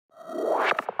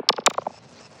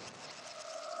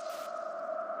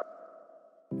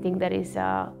think there is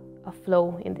a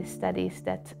flow in the studies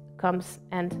that comes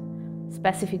and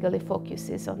specifically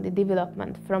focuses on the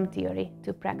development from theory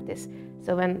to practice.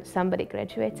 So when somebody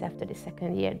graduates after the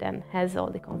second year, then has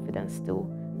all the confidence to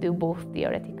do both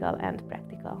theoretical and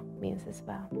practical means as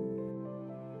well.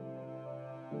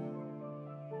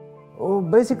 Well,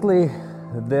 basically,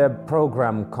 the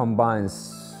program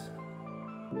combines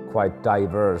quite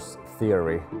diverse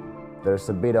theory. There's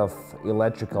a bit of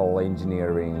electrical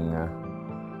engineering,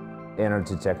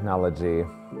 energy technology,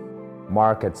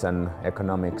 markets and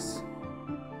economics,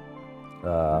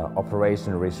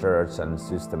 operation research and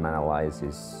system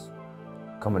analysis,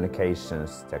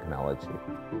 communications technology.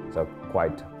 So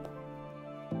quite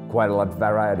a lot of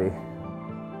variety,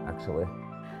 actually.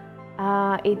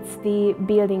 It's the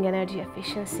Building Energy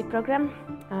Efficiency program.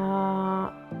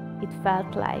 It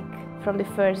felt like from the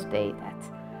first day that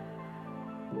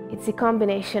it's a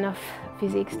combination of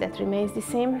physics that remains the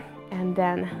same, and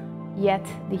then yet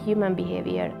the human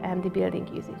behavior and the building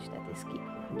usage that is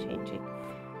keeping on changing.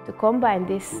 To combine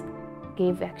this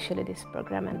gave actually this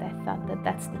program, and I thought that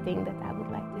that's the thing that I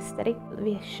would like to study.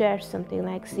 We share something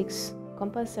like 6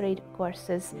 compulsory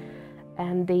courses,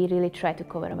 and they really try to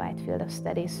cover a wide field of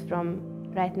studies. From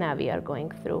right now we are going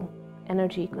through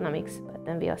energy economics, but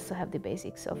then we also have the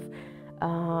basics of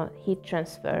heat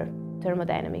transfer,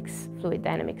 thermodynamics, fluid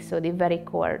dynamics, so the very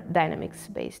core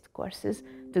dynamics-based courses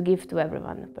to give to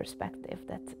everyone a perspective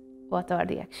that what are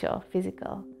the actual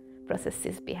physical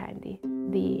processes behind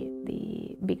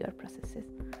the bigger processes.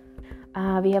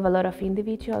 We have a lot of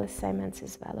individual assignments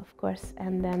as well, of course,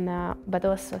 and then but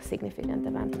also a significant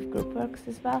amount of group works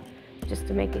as well, just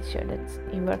to make it sure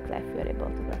that in work life we are able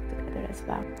to work together as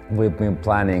well. We've been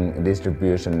planning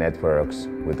distribution networks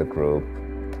with the group.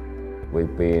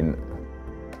 We've been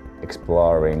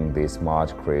exploring the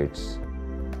smart grids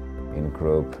in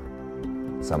group,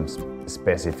 some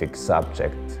specific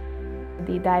subject.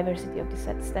 The diversity of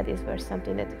the studies were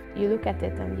something that you look at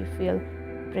it and you feel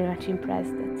pretty much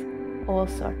impressed that all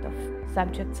sorts of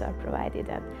subjects are provided,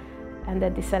 and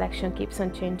that the selection keeps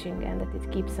on changing, and that it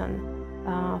keeps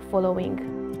on following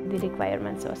the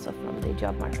requirements also from the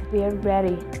job market. We are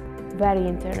very, very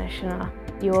international.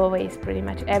 You always pretty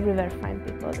much everywhere find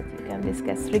people that you can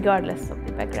discuss, regardless of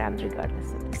the background,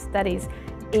 regardless of the studies,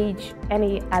 age,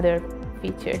 any other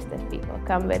features that people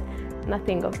come with.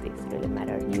 Nothing of these really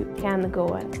matter. You can go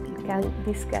and you can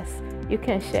discuss, you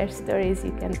can share stories,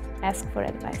 you can ask for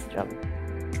advice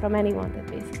from anyone that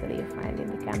basically you find in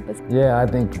the campus. Yeah, I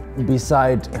think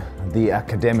beside the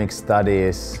academic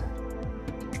studies,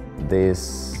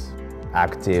 this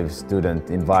active student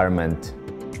environment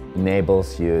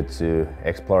enables you to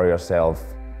explore yourself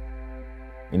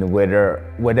in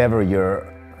whatever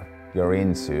you're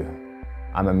into.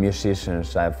 I'm a musician,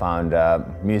 so I found a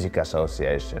music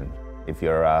association. If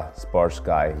you're a sports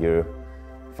guy, you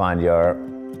find your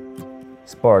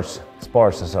sports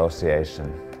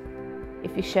association.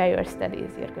 If you share your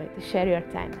studies, you're going to share your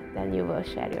time, then you will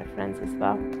share your friends as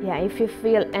well. Yeah, if you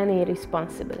feel any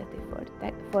responsibility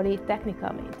for the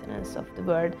technical maintenance of the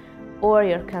world, or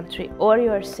your country, or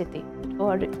your city,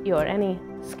 or your any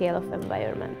scale of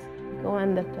environment, go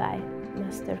and apply.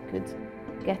 Master could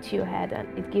get you ahead,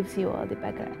 and it gives you all the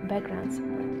background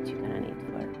support that you're gonna need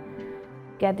for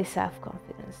get the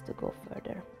self-confidence to go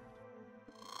further.